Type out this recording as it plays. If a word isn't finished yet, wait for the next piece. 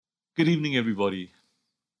Good evening, everybody.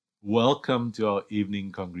 Welcome to our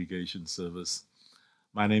evening congregation service.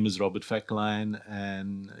 My name is Robert Facoline,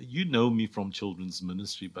 and you know me from children's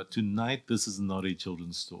ministry, but tonight this is not a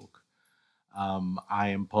children's talk. I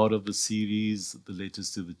am part of the series, The Letters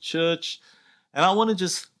to the Church, and I want to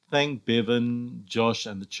just thank Bevan, Josh,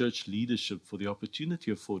 and the church leadership for the opportunity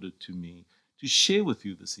afforded to me to share with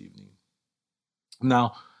you this evening.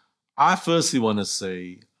 Now, I firstly want to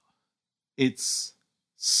say it's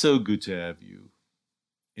so good to have you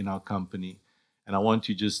in our company. And I want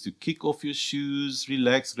you just to kick off your shoes,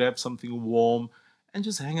 relax, grab something warm, and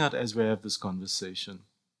just hang out as we have this conversation.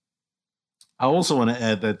 I also want to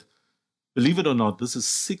add that, believe it or not, this is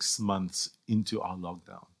 6 months into our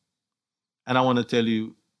lockdown. And I want to tell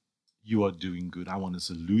you, you are doing good. I want to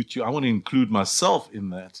salute you. I want to include myself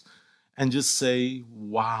in that and just say,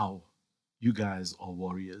 wow, you guys are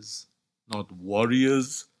warriors. Not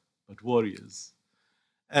warriors, but warriors.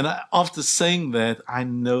 And after saying that, I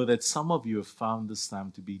know that some of you have found this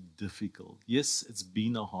time to be difficult. Yes, it's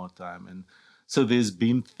been a hard time. And so there's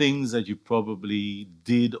been things that you probably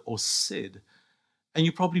did or said. And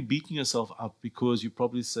you're probably beating yourself up because you're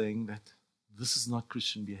probably saying that this is not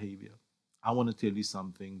Christian behavior. I want to tell you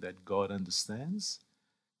something that God understands.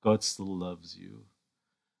 God still loves you.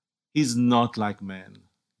 He's not like man.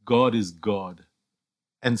 God is God.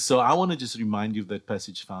 And so I want to just remind you of that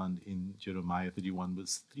passage found in Jeremiah 31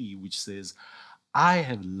 verse 3, which says, I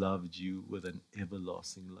have loved you with an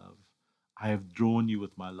everlasting love. I have drawn you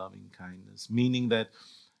with my loving kindness. Meaning that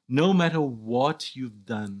no matter what you've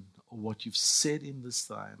done or what you've said in this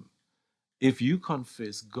time, if you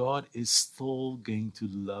confess, God is still going to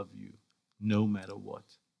love you no matter what.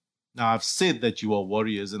 Now, I've said that you are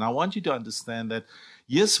warriors, and I want you to understand that,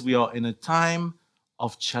 yes, we are in a time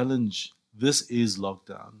of challenge. This is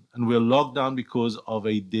lockdown, and we're locked down because of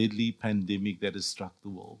a deadly pandemic that has struck the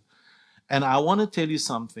world. And I want to tell you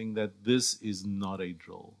something, that this is not a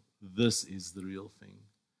drill. This is the real thing.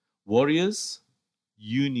 Warriors,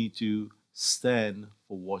 you need to stand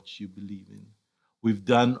for what you believe in. We've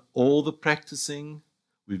done all the practicing.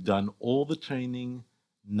 We've done all the training.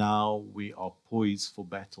 Now we are poised for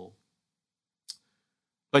battle.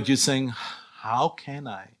 But you're saying, how can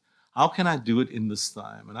I? How can I do it in this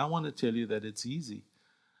time? And I want to tell you that it's easy.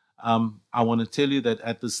 I want to tell you that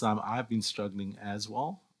at this time, I've been struggling as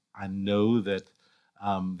well. I know that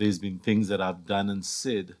there's been things that I've done and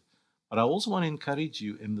said. But I also want to encourage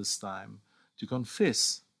you in this time to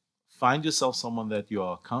confess. Find yourself someone that you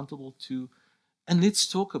are accountable to. And let's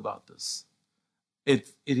talk about this.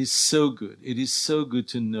 It is so good. It is so good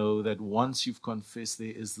to know that once you've confessed,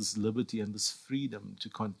 there is this liberty and this freedom to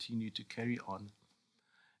continue to carry on.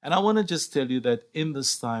 And I want to just tell you that in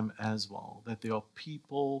this time as well, that there are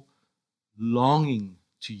people longing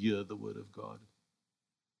to hear the word of God.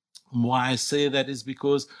 And why I say that is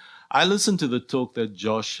because I listened to the talk that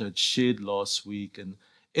Josh had shared last week, and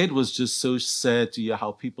it was just so sad to hear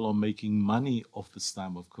how people are making money off this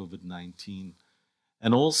time of COVID-19.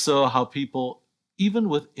 And also how people, even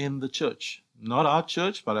within the church, not our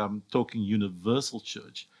church, but I'm talking universal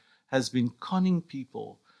church, has been conning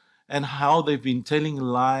people, and how they've been telling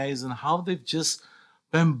lies, and how they've just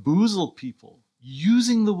bamboozled people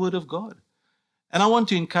using the word of God. And I want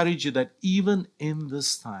to encourage you that even in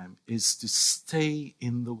this time is to stay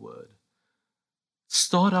in the word.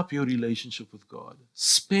 Start up your relationship with God.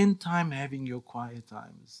 Spend time having your quiet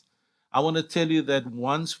times. I want to tell you that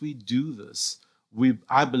once we do this,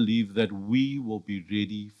 I believe that we will be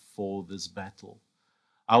ready for this battle.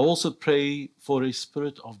 I also pray for a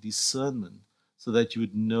spirit of discernment, so that you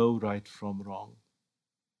would know right from wrong.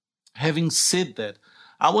 Having said that,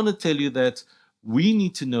 I want to tell you that we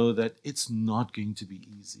need to know that it's not going to be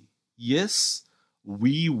easy. Yes,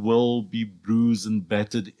 we will be bruised and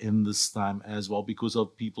battered in this time as well because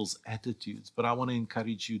of people's attitudes. But I want to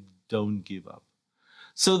encourage you, don't give up.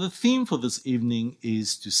 So the theme for this evening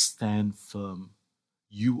is to stand firm.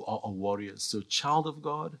 You are a warrior. So child of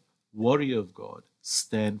God, warrior of God,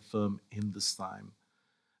 stand firm in this time.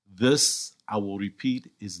 This, I will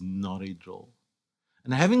repeat, is not a drill.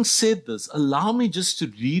 And having said this, allow me just to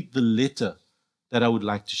read the letter that I would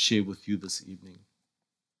like to share with you this evening.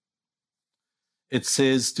 It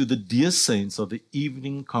says, to the dear saints of the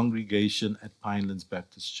evening congregation at Pinelands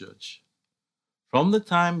Baptist Church, from the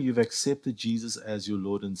time you've accepted Jesus as your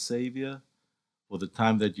Lord and Savior, for the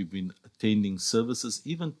time that you've been attending services,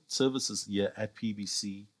 even services here at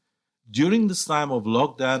PBC, during this time of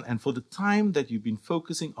lockdown, and for the time that you've been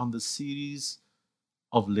focusing on the series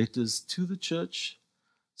of letters to the church,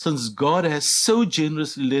 since God has so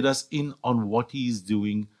generously led us in on what He is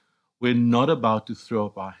doing, We're not about to throw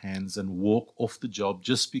up our hands and walk off the job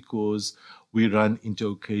just because we run into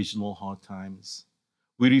occasional hard times.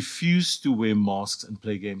 We refuse to wear masks and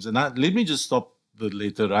play games. And let me just stop the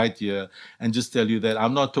letter right here and just tell you that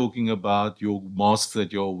I'm not talking about your masks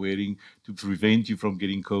that you're wearing to prevent you from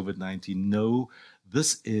getting COVID-19. No,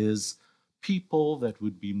 this is people that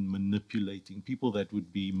would be manipulating, people that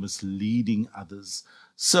would be misleading others.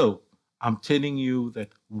 So I'm telling you that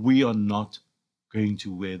we are not going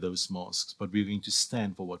to wear those masks, but we're going to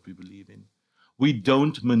stand for what we believe in. We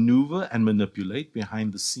don't maneuver and manipulate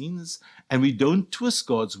behind the scenes, and we don't twist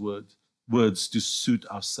God's words to suit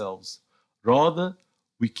ourselves. Rather,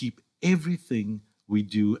 we keep everything we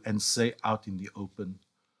do and say out in the open.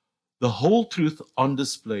 The whole truth on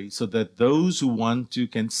display so that those who want to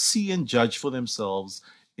can see and judge for themselves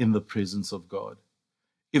in the presence of God.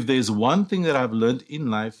 If there's one thing that I've learned in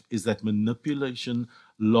life is that manipulation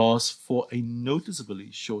lasts for a noticeably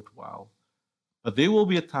short while. But there will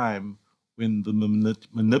be a time when the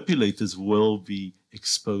manipulators will be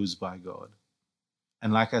exposed by God.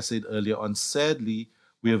 And like I said earlier on, sadly,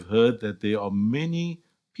 we have heard that there are many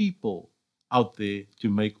people out there to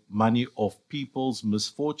make money off people's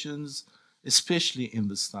misfortunes, especially in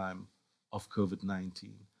this time of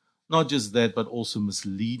COVID-19. Not just that, but also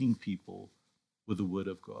misleading people with the Word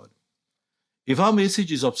of God. If our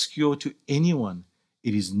message is obscure to anyone,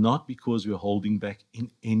 it is not because we're holding back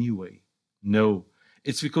in any way. No,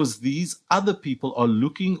 it's because these other people are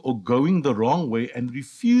looking or going the wrong way and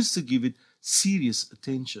refuse to give it serious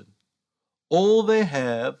attention. All they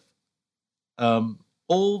have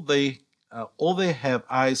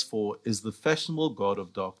eyes for is the fashionable god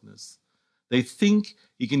of darkness. They think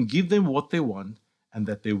he can give them what they want and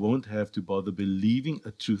that they won't have to bother believing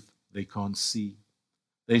a truth they can't see.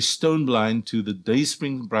 They're stone blind to the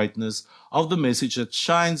dayspring brightness of the message that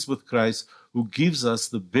shines with Christ, who gives us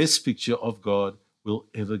the best picture of God we'll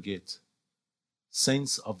ever get.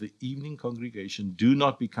 Saints of the evening congregation, do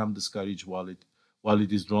not become discouraged while it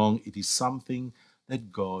is wrong. It is something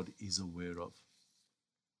that God is aware of.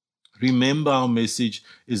 Remember, our message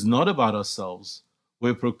is not about ourselves.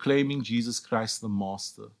 We're proclaiming Jesus Christ the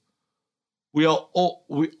Master.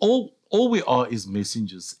 All we are is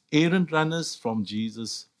messengers, errand runners from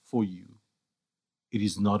Jesus for you. It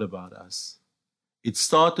is not about us. It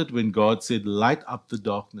started when God said, light up the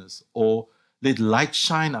darkness, or let light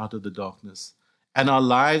shine out of the darkness. And our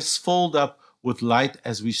lives filled up with light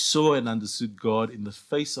as we saw and understood God in the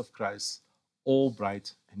face of Christ, all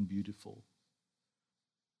bright and beautiful.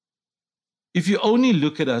 If you only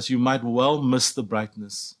look at us, you might well miss the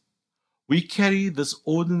brightness. We carry this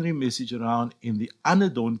ordinary message around in the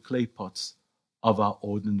unadorned clay pots of our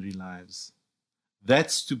ordinary lives.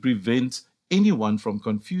 That's to prevent anyone from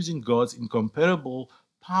confusing God's incomparable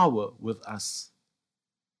power with us.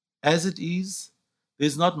 As it is,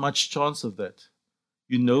 there's not much chance of that.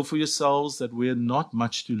 You know for yourselves that we're not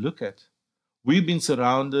much to look at. We've been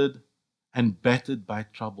surrounded and battered by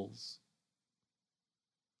troubles.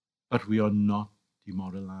 But we are not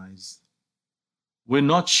demoralized. We're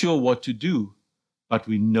not sure what to do, but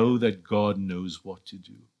we know that God knows what to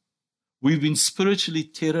do. We've been spiritually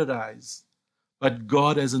terrorized, but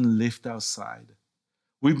God hasn't left our side.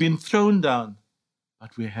 We've been thrown down,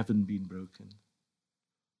 but we haven't been broken.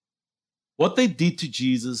 What they did to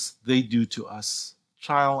Jesus, they do to us.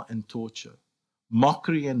 Trial and torture,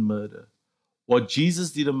 mockery and murder. What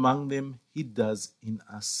Jesus did among them, he does in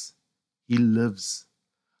us. He lives.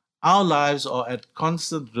 Our lives are at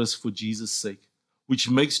constant risk for Jesus' sake, which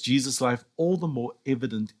makes Jesus' life all the more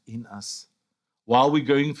evident in us. While we're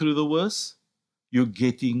going through the worst, you're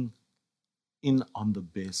getting in on the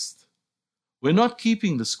best. We're not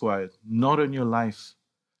keeping this quiet, not in your life.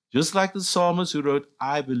 Just like the psalmist who wrote,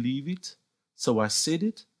 I believe it, so I said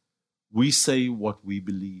it, we say what we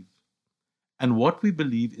believe. And what we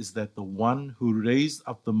believe is that the one who raised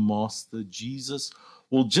up the Master, Jesus,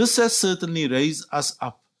 will just as certainly raise us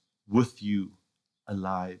up with you,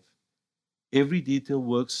 alive. Every detail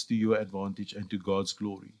works to your advantage and to God's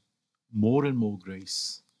glory. More and more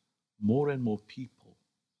grace, more and more people,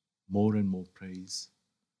 more and more praise.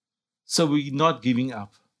 So we're not giving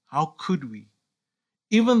up. How could we?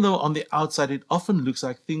 Even though on the outside it often looks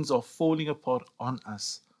like things are falling apart on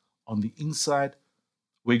us, on the inside,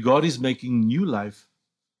 where God is making new life,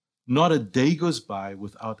 not a day goes by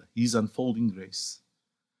without his unfolding grace.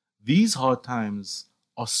 These hard times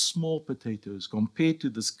are small potatoes compared to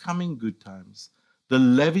this coming good times, the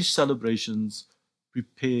lavish celebrations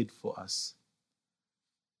prepared for us.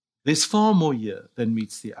 There's far more here than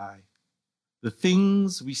meets the eye. The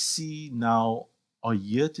things we see now are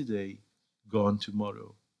here today, gone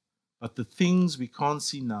tomorrow. But the things we can't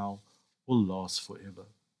see now will last forever.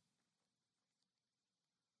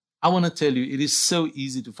 I want to tell you, it is so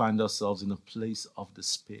easy to find ourselves in a place of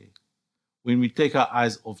despair when we take our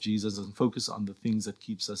eyes off Jesus and focus on the things that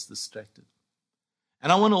keeps us distracted.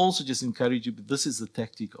 And I want to also just encourage you, but this is the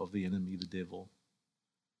tactic of the enemy, the devil.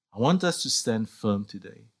 I want us to stand firm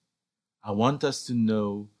today. I want us to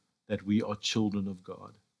know that we are children of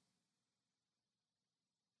God.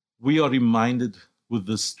 We are reminded with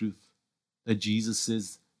this truth that Jesus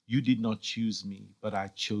says, "You did not choose me, but I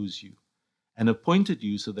chose you and appointed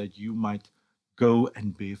you so that you might go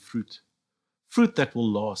and bear fruit, fruit that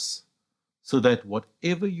will last, so that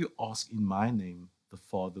whatever you ask in my name, the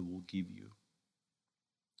Father will give you."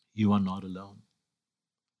 You are not alone.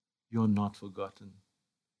 You are not forgotten.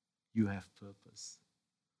 You have purpose.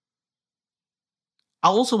 I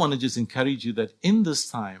also want to just encourage you that in this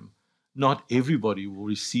time, not everybody will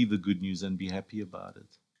receive the good news and be happy about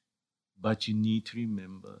it. But you need to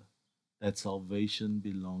remember that salvation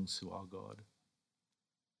belongs to our God.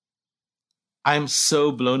 I am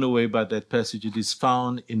so blown away by that passage. It is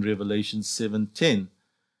found in Revelation 7:10.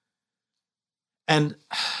 And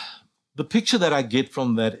the picture that I get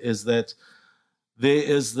from that is that there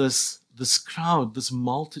is this crowd, this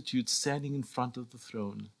multitude standing in front of the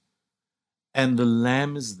throne. And the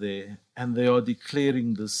Lamb is there, and they are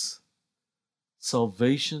declaring this: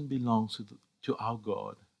 salvation belongs to our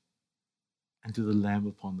God and to the Lamb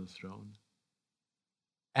upon the throne.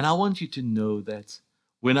 And I want you to know that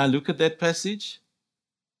when I look at that passage,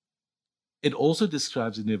 it also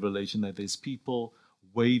describes in Revelation that there's people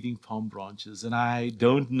waving palm branches. And I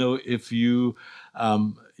don't know if you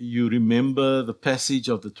remember the passage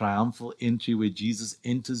of the triumphal entry where Jesus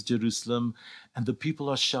enters Jerusalem and the people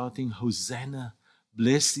are shouting, "Hosanna,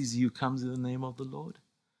 blessed is he who comes in the name of the Lord."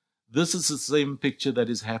 This is the same picture that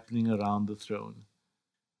is happening around the throne.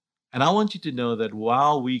 And I want you to know that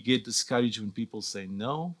while we get discouraged when people say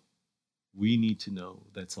no, we need to know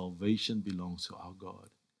that salvation belongs to our God.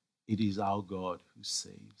 It is our God who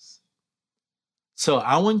saves. So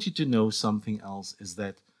I want you to know something else, is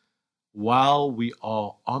that while we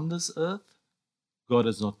are on this earth, God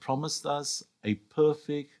has not promised us a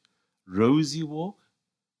perfect, rosy walk,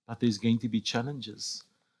 but there's going to be challenges.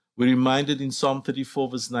 We're reminded in Psalm 34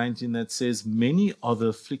 verse 19 that says, "Many are the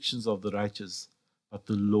afflictions of the righteous, but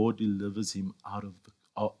the Lord delivers him out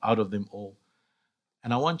of them all."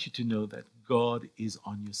 And I want you to know that God is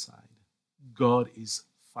on your side. God is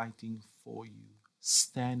fighting for you.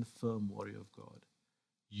 Stand firm, warrior of God.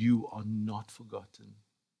 You are not forgotten.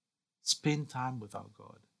 Spend time with our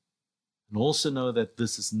God. And also know that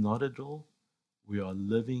this is not a drill. We are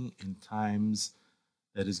living in times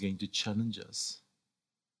that is going to challenge us.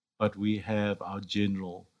 But we have our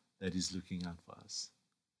general that is looking out for us.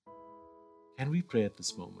 Can we pray at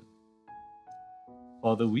this moment?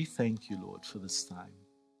 Father, we thank you, Lord, for this time.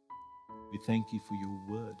 We thank you for your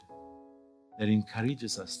word that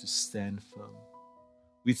encourages us to stand firm.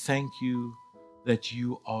 We thank you that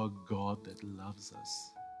you are God that loves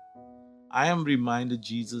us. I am reminded,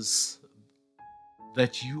 Jesus,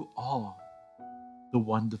 that you are the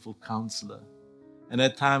wonderful counselor. And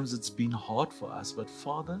at times it's been hard for us. But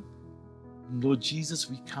Father, Lord Jesus,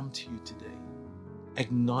 we come to you today,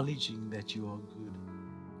 acknowledging that you are good,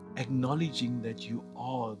 acknowledging that you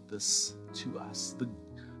are this to us,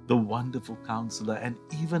 the wonderful counselor. And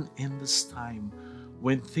even in this time,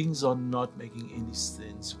 when things are not making any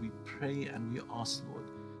sense, we pray and we ask, Lord,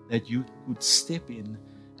 that you would step in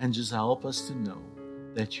and just help us to know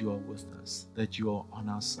that you are with us, that you are on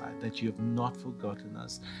our side, that you have not forgotten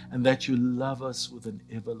us, and that you love us with an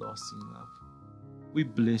everlasting love. We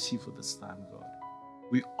bless you for this time, God.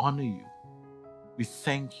 We honor you. We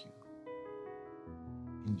thank you.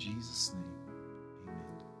 In Jesus' name,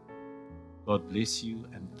 amen. God bless you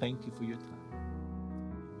and thank you for your time.